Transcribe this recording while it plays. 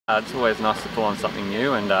It's always nice to pull on something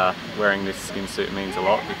new, and wearing this skin suit means a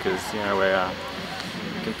lot because, you know, we're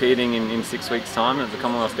competing in 6 weeks' time at the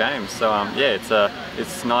Commonwealth Games. So yeah,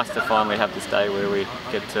 it's nice to finally have this day where we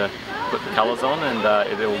get to put the colours on,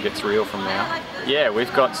 and it all gets real from now. Yeah,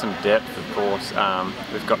 we've got some depth, of course.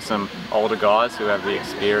 We've got some older guys who have the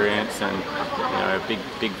experience and, you know,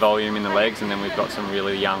 big volume in the legs, and then we've got some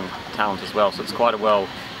really young talent as well. So it's quite a well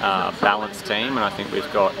balanced team, and I think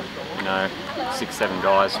we've got, you know, 6-7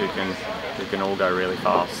 guys who can all go really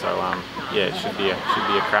fast. So yeah, it should be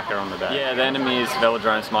a cracker on the day. Yeah, the enemy is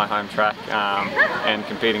Velodrome's my home track, and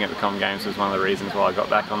competing at the Com Games was one of the reasons why I got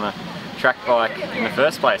back on the track bike in the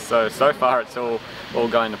first place. So far it's all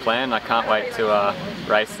going to plan. I can't wait to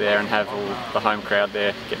race there and have all the home crowd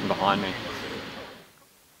there getting behind me.